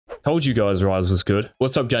Told you guys Rise was good.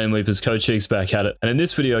 What's up, GameLeap? It's Coach Cheeks back at it, and in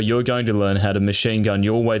this video you're going to learn how to machine gun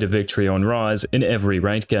your way to victory on Rise in every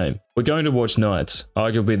ranked game. We're going to watch Knightz,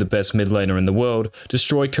 arguably the best mid laner in the world,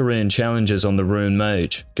 destroy Korean challengers on the Rune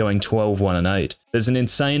Mage, going 12-1-8. There's an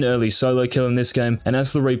insane early solo kill in this game, and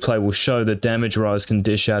as the replay will show, the damage Rise can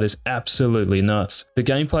dish out is absolutely nuts. The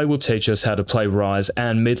gameplay will teach us how to play Rise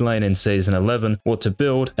and mid lane in Season 11, what to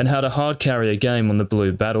build, and how to hard carry a game on the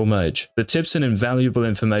blue battle mage. The tips and invaluable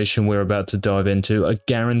information we're about to dive into are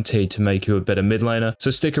guaranteed to make you a better mid laner,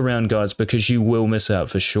 so stick around guys because you will miss out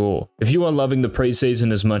for sure. If you are loving the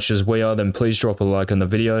preseason as much as we are, then please drop a like on the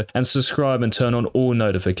video and subscribe and turn on all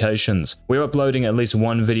notifications. We're uploading at least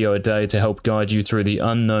one video a day to help guide you through the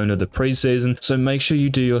unknown of the preseason, so make sure you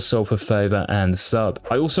do yourself a favor and sub.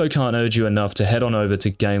 I also can't urge you enough to head on over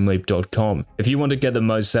to GameLeap.com. If you want to get the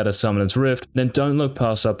most out of Summoner's Rift, then don't look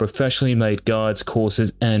past our professionally made guides,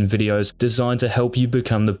 courses, and videos designed to help you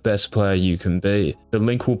become the best player you can be. The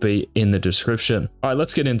link will be in the description. Alright,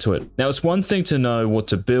 let's get into it. Now, it's one thing to know what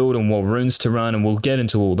to build and what runes to run, and we'll get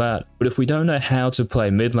into all that, but if we don't know how to play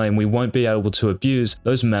mid lane, we won't be able to abuse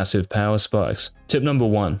those massive power spikes. Tip number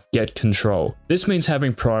 1, get control. This means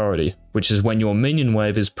having priority, which is when your minion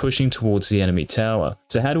wave is pushing towards the enemy tower.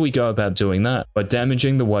 So how do we go about doing that? By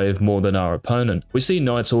damaging the wave more than our opponent. We see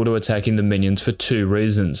Knightz auto-attacking the minions for 2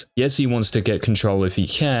 reasons. Yes, he wants to get control if he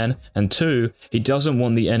can, and 2, he doesn't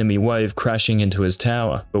want the enemy wave crashing into his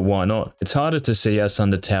tower. But why not? It's harder to see us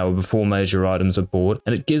under tower before major items are bought,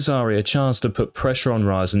 and it gives Ahri a chance to put pressure on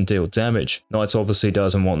Rise and deal damage. Knightz obviously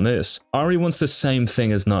doesn't want this. Ahri wants the same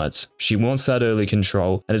thing as Knightz. She wants that early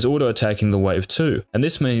control and is auto-attacking the wave too, and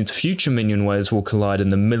this means future minion waves will collide in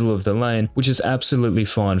the middle of the lane, which is absolutely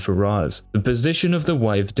fine for Rise. The position of the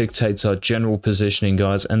wave dictates our general positioning,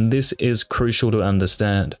 guys, and this is crucial to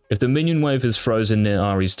understand. If the minion wave is frozen near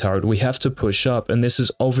Ahri's turret, we have to push up, and this is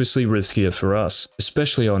obviously riskier for us,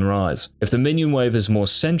 especially on Rise. If the minion wave is more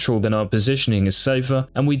central, then our positioning is safer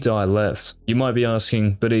and we die less. You might be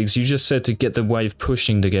asking, but Iggs, you just said to get the wave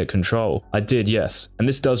pushing to get control. I did, yes, and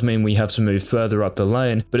this does mean we have to move further up the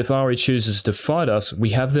lane, but if Ahri chooses to fight us,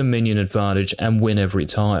 we have the minion advantage and win every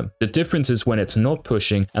time. The difference is when it's not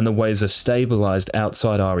pushing and the waves are stabilized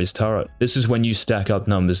outside Ahri's turret. This is when you stack up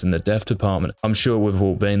numbers in the def department. I'm sure we've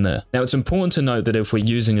all been there. Now, it's important to note that if we're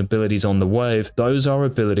using abilities on the wave, those are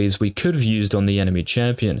abilities we could have used on the enemy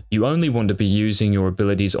champion. You only want to be using your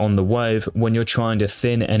abilities on the wave when you're trying to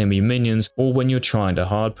thin enemy minions or when you're trying to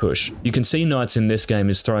hard push. You can see Knightz in this game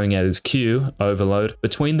is throwing out his Q, Overload,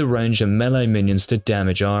 between the range and melee minions to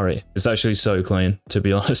damage Ahri. It's actually so clean, to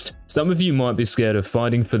be honest. Some of you might be scared of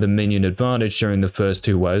fighting for the minion advantage during the first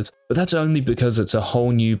 2 waves, but that's only because it's a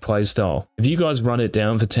whole new playstyle. If you guys run it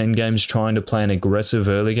down for 10 games trying to play an aggressive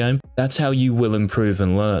early game, that's how you will improve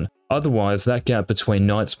and learn. Otherwise, that gap between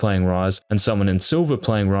Knightz playing Rise and someone in Silver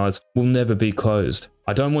playing Rise will never be closed.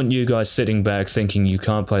 I don't want you guys sitting back thinking you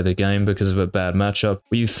can't play the game because of a bad matchup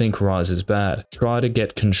or you think Rise is bad. Try to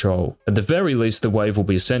get control. At the very least, the wave will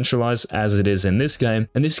be centralized as it is in this game,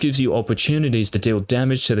 and this gives you opportunities to deal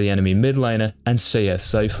damage to the enemy mid laner and CS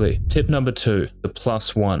safely. Tip number 2, the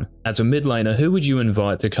 +1. As a mid laner, who would you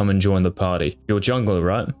invite to come and join the party? Your jungler,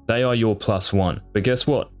 right? They are your +1. But guess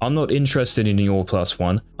what? I'm not interested in your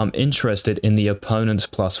 +1. I'm interested in the opponent's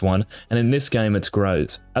 +1, and in this game it's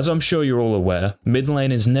Graves. As I'm sure you're all aware, mid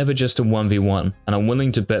lane is never just a 1v1, and I'm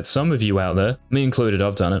willing to bet some of you out there, me included,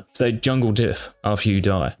 I've done it, say jungle diff after you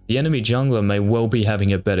die. The enemy jungler may well be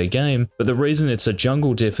having a better game, but the reason it's a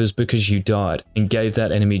jungle diff is because you died and gave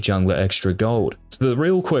that enemy jungler extra gold. So the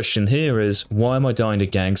real question here is, why am I dying to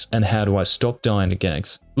ganks and how do I stop dying to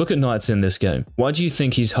ganks? Look at Knightz in this game. Why do you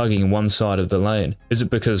think he's hugging one side of the lane? Is it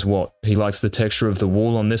because what? He likes the texture of the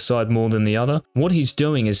wall on this side more than the other? What he's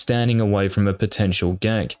doing is standing away from a potential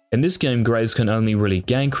gank. In this game, Graves can only really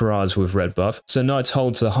gank Rise with red buff, so Knightz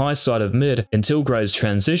holds the high side of mid until Graves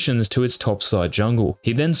transitions to its top side jungle.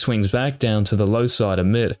 He then swings back down to the low side of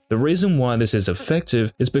mid. The reason why this is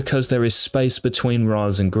effective is because there is space between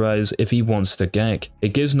Rise and Graves if he wants to gank.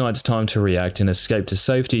 It gives Knightz time to react and escape to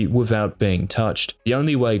safety without being touched. The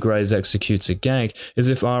only way Graves executes a gank is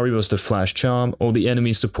if Ahri was to flash charm or the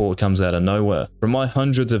enemy support comes out of nowhere. From my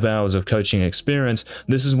hundreds of hours of coaching experience,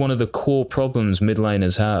 this is one of the core problems mid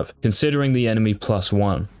laners have, considering the enemy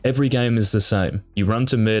 +1. Every game is the same. You run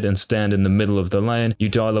to mid and stand in the middle of the lane, you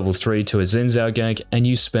die level 3 to a Xin Zhao gank, and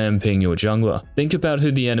you spam ping your jungler. Think about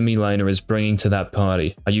who the enemy laner is bringing to that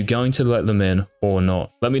party. Are you going to let them in or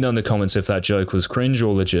not? Let me know in the comments if that joke was cringe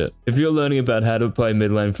or legit. If you're learning about how to play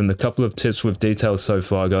mid lane from the couple of tips we've detailed so far,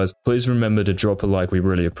 far, guys. Please remember to drop a like, we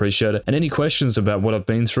really appreciate it. And any questions about what I've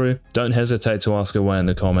been through, don't hesitate to ask away in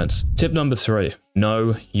the comments. Tip number 3,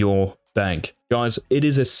 know your bank. Guys, it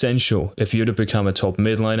is essential if you're to become a top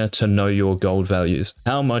mid laner to know your gold values.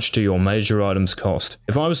 How much do your major items cost?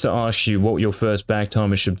 If I was to ask you what your first back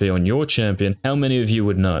timer should be on your champion, how many of you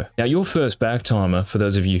would know? Now, your first back timer, for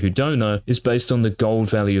those of you who don't know, is based on the gold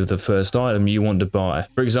value of the first item you want to buy.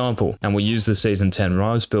 For example, and we'll use the Season 10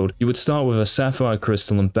 Rise build, you would start with a Sapphire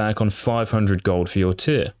Crystal and back on 500 gold for your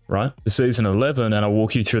tier, right? The Season 11, and I'll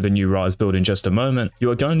walk you through the new Rise build in just a moment, you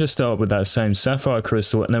are going to start with that same Sapphire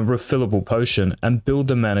Crystal and a refillable potion and build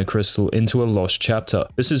the mana crystal into a lost chapter.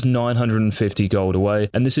 This is 950 gold away,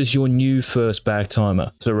 and this is your new first back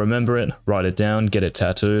timer. So remember it, write it down, get it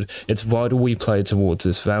tattooed. It's vital we play towards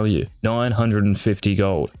this value. 950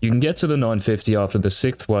 gold. You can get to the 950 after the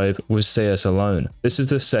 6th wave with CS alone. This is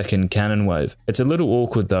the second cannon wave. It's a little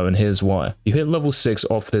awkward though, and here's why. You hit level 6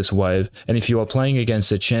 off this wave, and if you are playing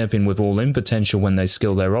against a champion with all-in potential when they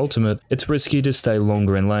skill their ultimate, it's risky to stay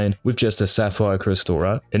longer in lane with just a Sapphire Crystal,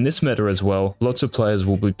 right? In this meta as well, lots of players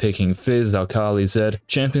will be picking Fizz, Akali, Zed,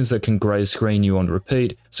 champions that can grey screen you on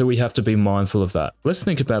repeat, so we have to be mindful of that. Let's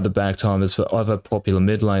think about the back timers for other popular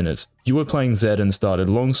mid laners. You were playing Zed and started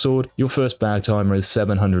Longsword, your first back timer is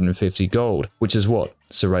 750 gold, which is what?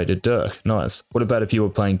 Serrated Dirk, nice. What about if you were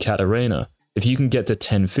playing Katarina? If you can get to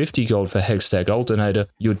 1050 gold for Hextech Alternator,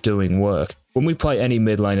 you're doing work. When we play any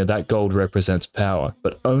mid laner, that gold represents power,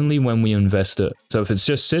 but only when we invest it. So if it's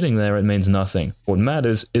just sitting there, it means nothing. What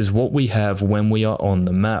matters is what we have when we are on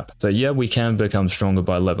the map. So yeah, we can become stronger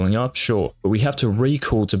by leveling up, sure, but we have to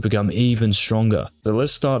recall to become even stronger. So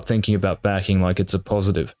let's start thinking about backing like it's a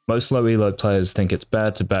positive. Most low elo players think it's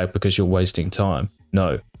bad to back because you're wasting time.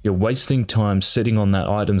 No, you're wasting time sitting on that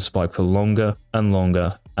item spike for longer and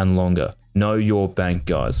longer and longer. Know your bank,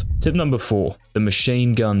 guys. Tip number 4, the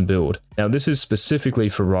machine gun build. Now this is specifically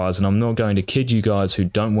for Rise, and I'm not going to kid you guys who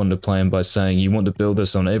don't want to play him by saying you want to build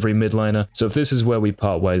this on every mid laner. So if this is where we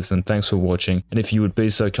part ways, then thanks for watching, and if you would be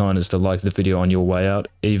so kind as to like the video on your way out,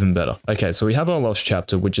 even better. Okay, so we have our lost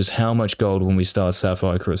chapter, which is how much gold when we start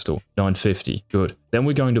Sapphire Crystal? 950, good. Then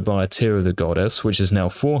we're going to buy a Tear of the Goddess, which is now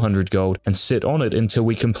 400 gold, and sit on it until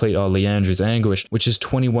we complete our Liandry's Anguish, which is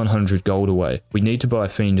 2100 gold away. We need to buy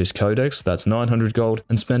Fiendish Codex, that's 900 gold,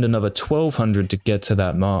 and spend another 1200 to get to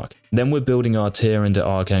that mark. Then we're building our tier into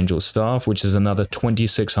Archangel's Staff, which is another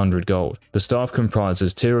 2600 gold. The staff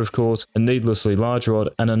comprises tier, of course, a needlessly large rod,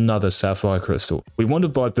 and another Sapphire Crystal. We want to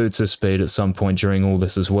buy Boots of Speed at some point during all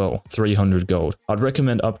this as well, 300 gold. I'd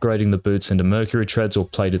recommend upgrading the boots into Mercury Treads or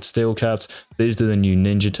Plated Steel Caps. These are the new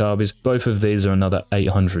Ninja Tabis. Both of these are another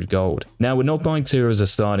 800 gold. Now, we're not buying tier as a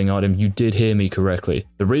starting item, you did hear me correctly.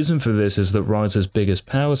 The reason for this is that Rise's biggest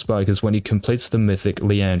power spike is when he completes the mythic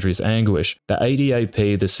Liandry's Anguish. The 80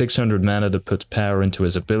 AP, the 600 mana that puts power into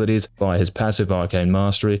his abilities via his passive Arcane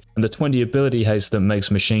Mastery, and the 20 ability haste that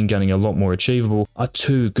makes machine gunning a lot more achievable are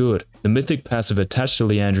too good. The mythic passive attached to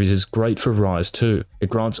Liandry's is great for Rise too. It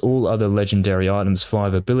grants all other legendary items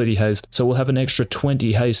 5 ability haste, so we'll have an extra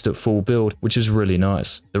 20 haste at full build, which is really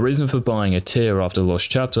nice. The reason for buying a tier after Lost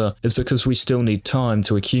Chapter is because we still need time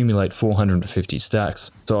to accumulate 450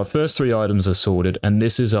 stacks. So our first 3 items are sorted, and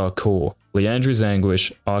this is our core. Liandry's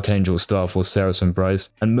Anguish, Archangel's Staff or Seraph Embrace,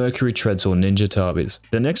 and Mercury Treads or Ninja Tabis.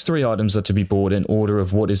 The next 3 items are to be bought in order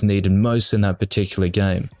of what is needed most in that particular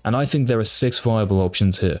game, and I think there are 6 viable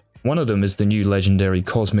options here. One of them is the new legendary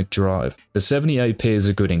Cosmic Drive. The 70 AP is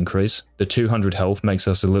a good increase, the 200 health makes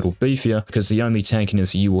us a little beefier because the only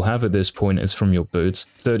tankiness you will have at this point is from your boots,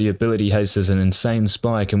 30 ability haste is an insane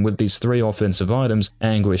spike, and with these 3 offensive items,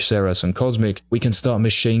 Anguish, Seraph and Cosmic, we can start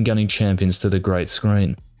machine gunning champions to the great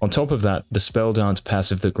screen. On top of that, the Spell Dance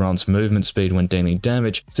passive that grants movement speed when dealing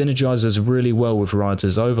damage synergizes really well with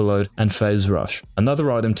Rise's Overload and Phase Rush.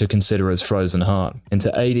 Another item to consider is Frozen Heart.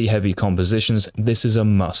 Into 80 heavy compositions, this is a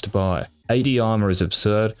must buy. 80 armor is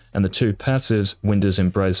absurd, and the 2 passives, Winter's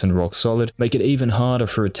Embrace and Rock Solid, make it even harder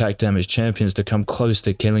for attack damage champions to come close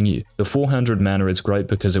to killing you. The 400 mana is great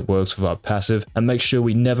because it works with our passive and makes sure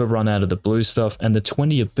we never run out of the blue stuff, and the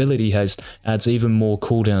 20 ability haste adds even more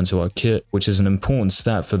cooldown to our kit, which is an important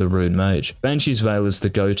stat for the Rune Mage. Banshee's Veil is the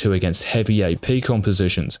go-to against heavy AP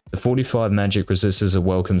compositions. The 45 magic resist is a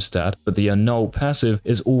welcome stat, but the Annul passive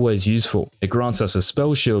is always useful. It grants us a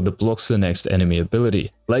spell shield that blocks the next enemy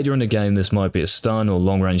ability. Later in the game, this might be a stun or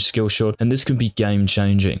long range skill shot, and this can be game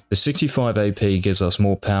changing. The 65 AP gives us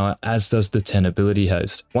more power, as does the 10 ability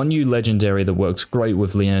haste. One new legendary that works great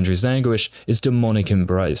with Liandry's Anguish is Demonic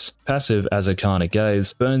Embrace. Passive as Arcana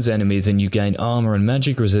Gaze, burns enemies and you gain armor and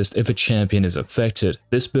magic resist if a champion is affected.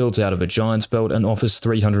 This builds out of a Giant's Belt and offers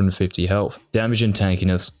 350 health. Damage and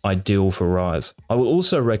tankiness, ideal for Ryze. I will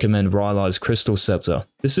also recommend Rylai's Crystal Scepter.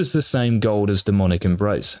 This is the same gold as Demonic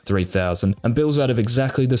Embrace, 3000, and builds out of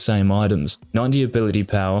exactly the same items. 90 ability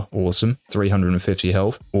power, awesome. 350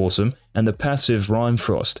 health, awesome. And the passive Rime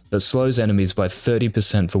Frost that slows enemies by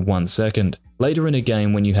 30% for 1 second. Later in a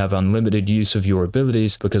game, when you have unlimited use of your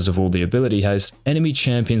abilities because of all the ability haste, enemy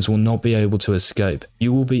champions will not be able to escape.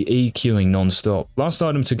 You will be EQing non-stop. Last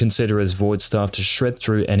item to consider is Void Staff to shred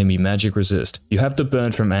through enemy magic resist. You have the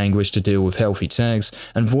Burn from Anguish to deal with healthy tanks,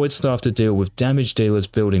 and Void Staff to deal with damage dealers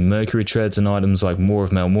building Mercury Treads and items like Maw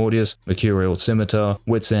of Malmortius, Mercurial Scimitar,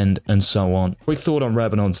 Wit's End, and so on. Quick thought on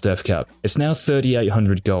Rabadon's death cap. It's now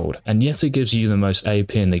 3800 gold, and yes, it gives you the most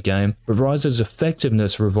AP in the game, but Ryze's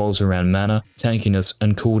effectiveness revolves around mana, tankiness,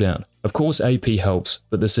 and cooldown. Of course, AP helps,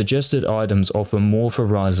 but the suggested items offer more for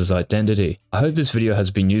Ryze's identity. I hope this video has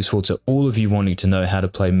been useful to all of you wanting to know how to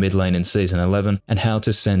play mid lane in Season 11 and how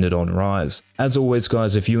to send it on Ryze. As always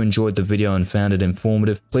guys, if you enjoyed the video and found it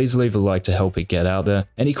informative, please leave a like to help it get out there.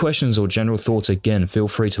 Any questions or general thoughts, again, feel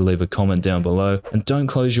free to leave a comment down below, and don't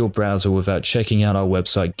close your browser without checking out our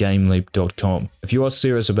website GameLeap.com. If you are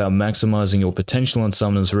serious about maximizing your potential on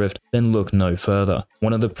Summoner's Rift, then look no further.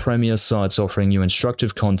 One of the premier sites offering you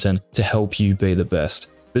instructive content to help you be the best.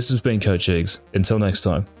 This has been Coach Iggs. Until next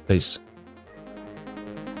time, peace.